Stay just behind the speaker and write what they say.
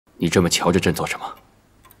你这么瞧着朕做什么？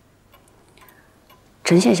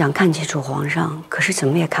臣妾想看清楚皇上，可是怎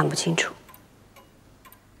么也看不清楚。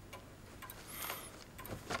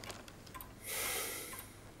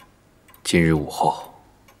今日午后，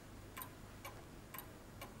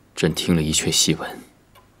朕听了一阙檄文，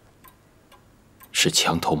是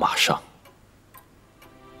墙头马上。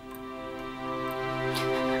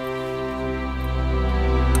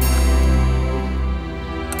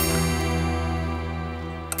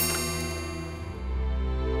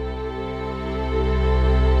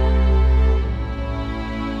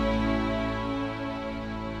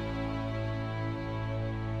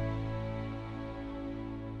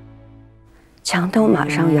 墙头马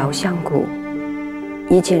上遥相顾，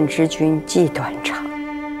一见知君计短长。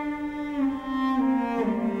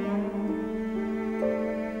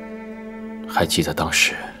还记得当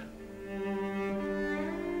时，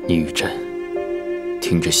你与朕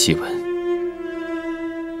听着檄文，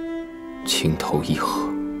情投意合，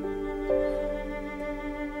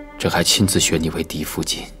朕还亲自选你为嫡福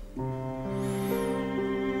晋。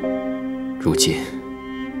如今。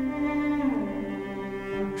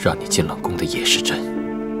 让你进冷宫的也是朕，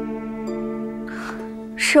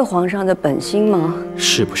是皇上的本心吗？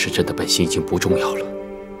是不是朕的本心已经不重要了。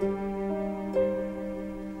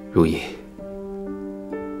如懿，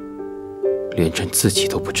连朕自己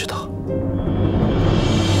都不知道，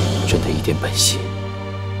朕的一点本心，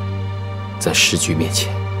在时局面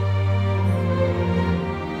前，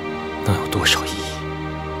能有多少意义？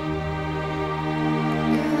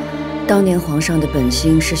当年皇上的本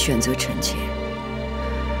心是选择臣妾。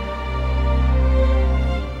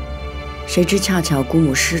 谁知恰巧姑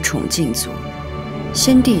母失宠禁足，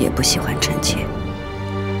先帝也不喜欢臣妾。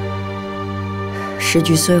时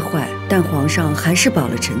局虽坏，但皇上还是保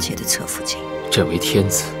了臣妾的侧福晋。朕为天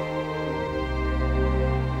子，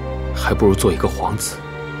还不如做一个皇子。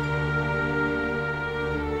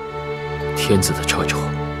天子的掣肘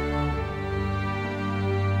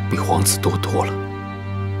比皇子多多了。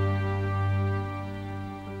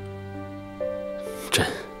朕。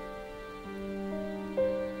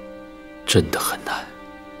 真的很难。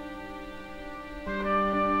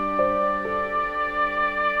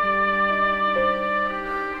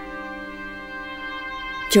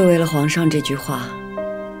就为了皇上这句话，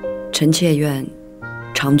臣妾愿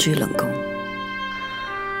长居冷宫。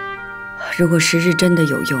如果时日真的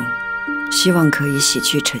有用，希望可以洗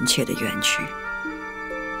去臣妾的冤屈。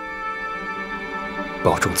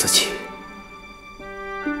保重自己，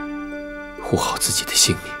护好自己的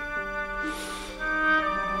性命。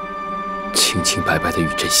 清清白白的与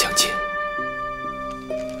朕相见。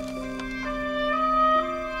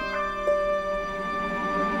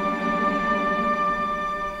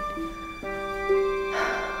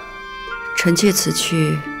臣妾此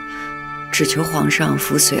去，只求皇上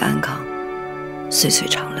福髓安康，岁岁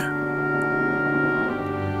长乐。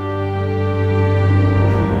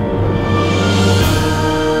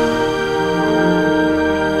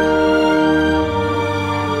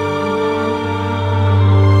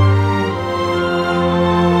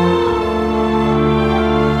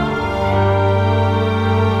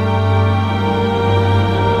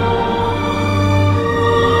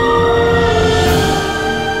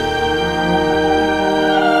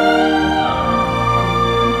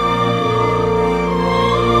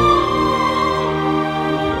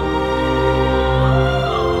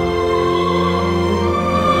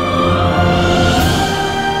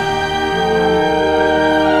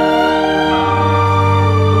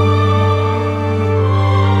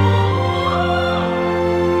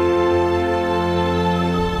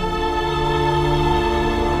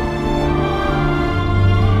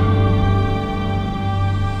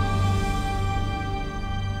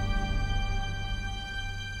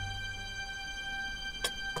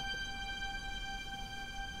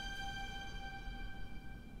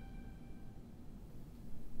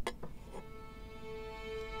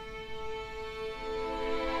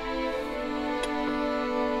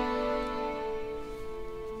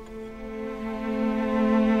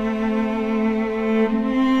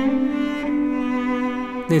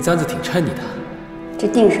 那簪子挺衬你的，这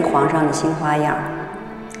定是皇上的新花样。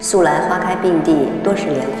素来花开并蒂，多是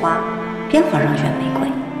莲花，偏皇上选玫瑰。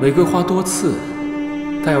玫瑰花多刺，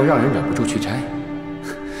但又让人忍不住去摘，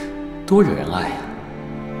多惹人爱呀！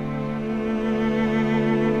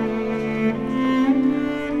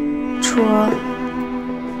初儿，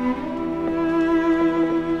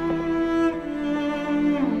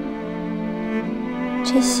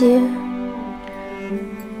这些。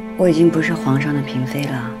 我已经不是皇上的嫔妃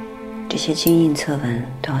了，这些金印册文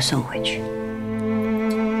都要送回去。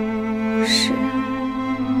是。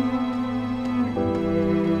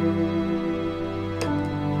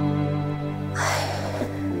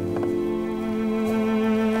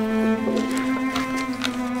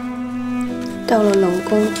到了冷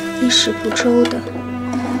宫，衣食不周的，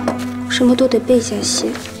什么都得备下些。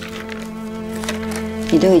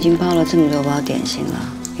你都已经包了这么多包点心了，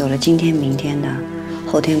有了今天、明天的，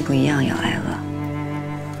后天不一样要挨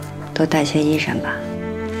饿。多带些衣裳吧。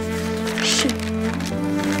是。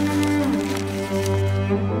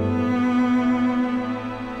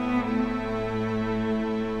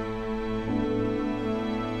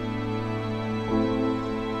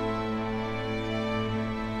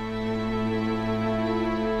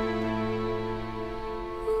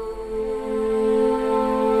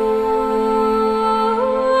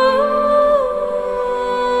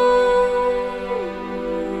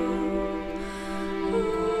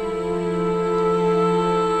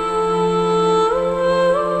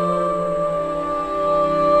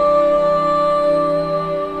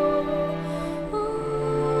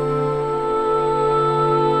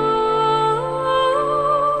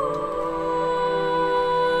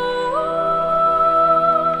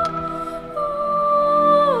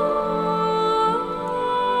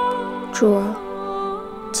主儿，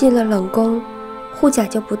进了冷宫，护甲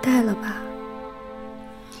就不戴了吧？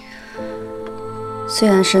虽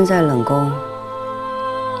然身在冷宫，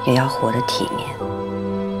也要活得体面。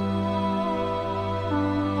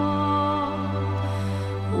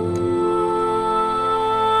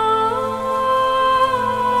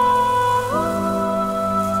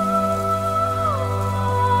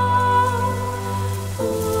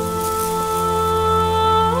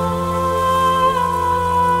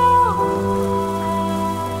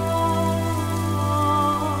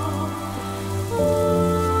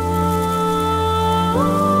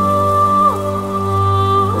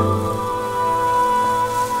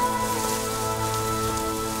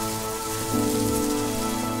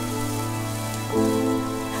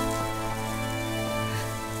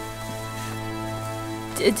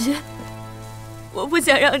姐姐，我不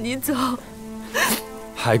想让你走。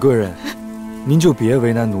海贵人，您就别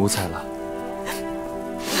为难奴才了。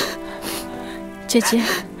姐姐，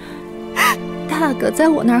大阿哥在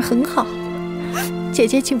我那儿很好，姐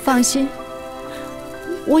姐请放心，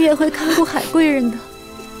我也会看顾海贵人的。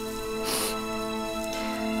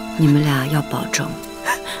你们俩要保重。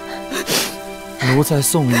奴才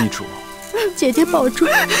送易主。姐姐保重。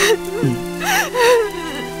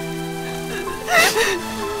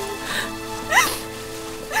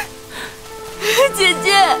姐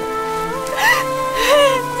姐，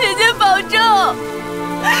姐姐保重。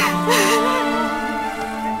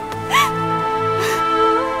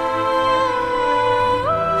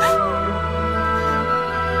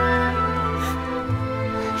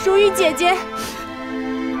如懿姐姐，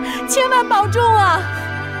千万保重啊！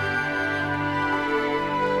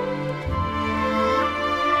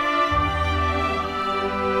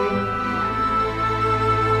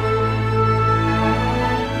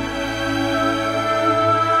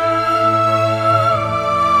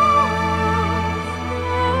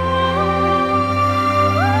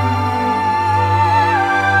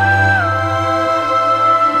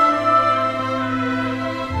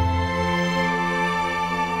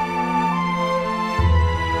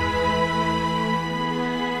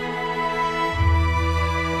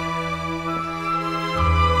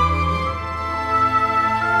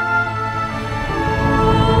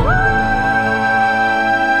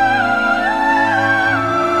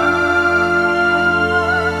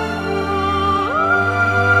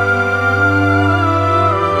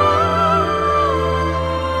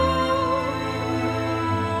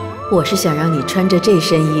我是想让你穿着这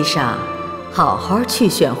身衣裳，好好去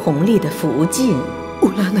选弘历的福晋。乌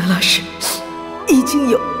拉那拉氏已经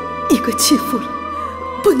有一个继父了，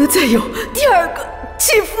不能再有第二个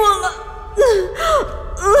继父了。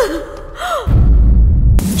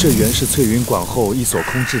这原是翠云馆后一所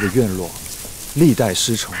空置的院落，历代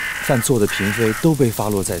失宠犯错的嫔妃都被发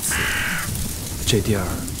落在此。这地儿，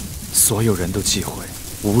所有人都忌讳，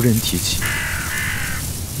无人提起。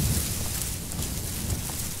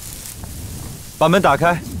把门打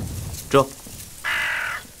开。这。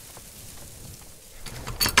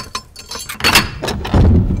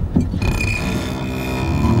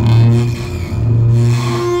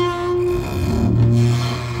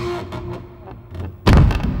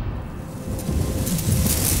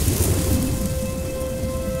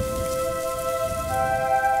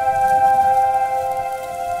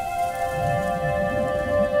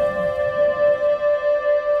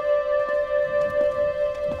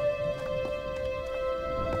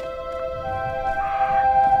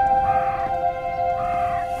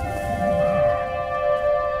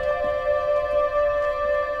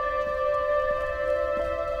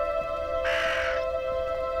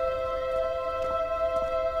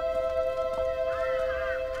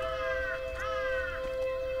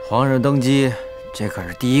皇上登基，这可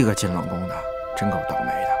是第一个进冷宫的，真够倒霉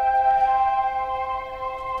的。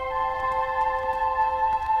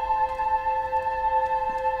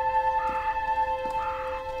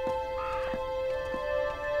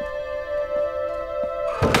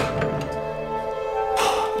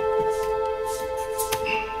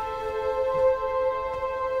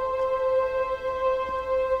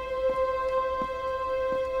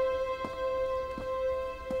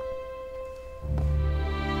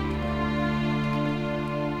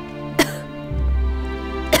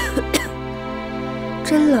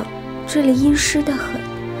真冷，这里阴湿得很。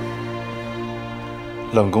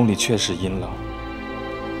冷宫里确实阴冷，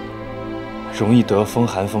容易得风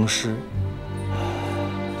寒风湿。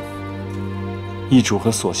易主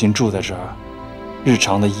和索性住在这儿，日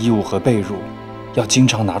常的衣物和被褥要经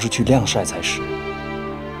常拿出去晾晒才是。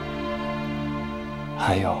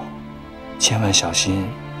还有，千万小心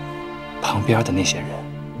旁边的那些人，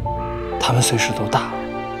他们岁数都大了，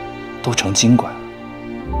都成经管了。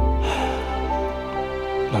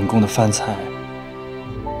冷宫的饭菜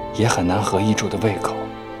也很难合易主的胃口，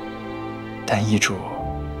但易主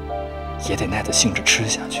也得耐着性子吃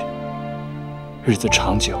下去。日子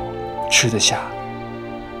长久，吃得下，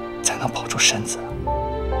才能保住身子。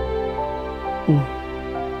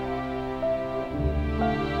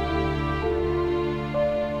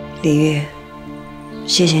李煜，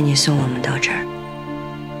谢谢你送我们到这儿，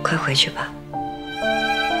快回去吧。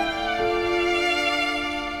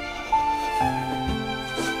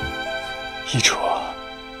易主，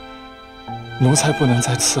奴才不能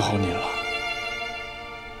再伺候您了。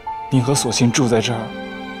您和索性住在这儿，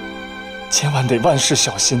千万得万事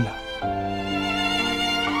小心呐。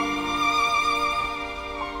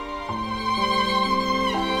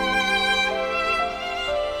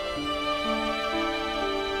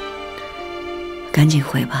赶紧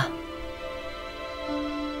回吧。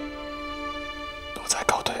奴才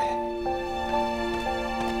告退。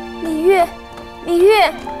李煜，李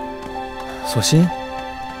煜。索性，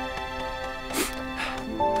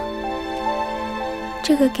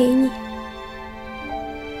这个给你。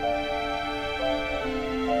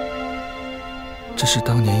这是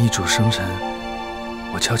当年易主生辰，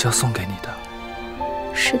我悄悄送给你的。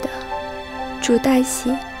是的，主大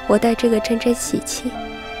喜，我带这个沾沾喜气。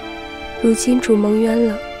如今主蒙冤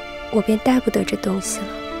了，我便带不得这东西了。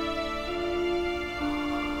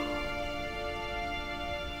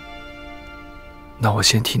那我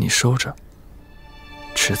先替你收着。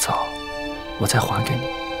迟早，我再还给你，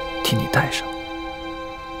替你带上。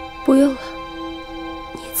不用了，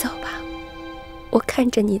你走吧，我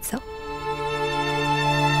看着你走。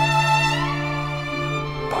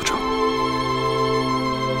保重。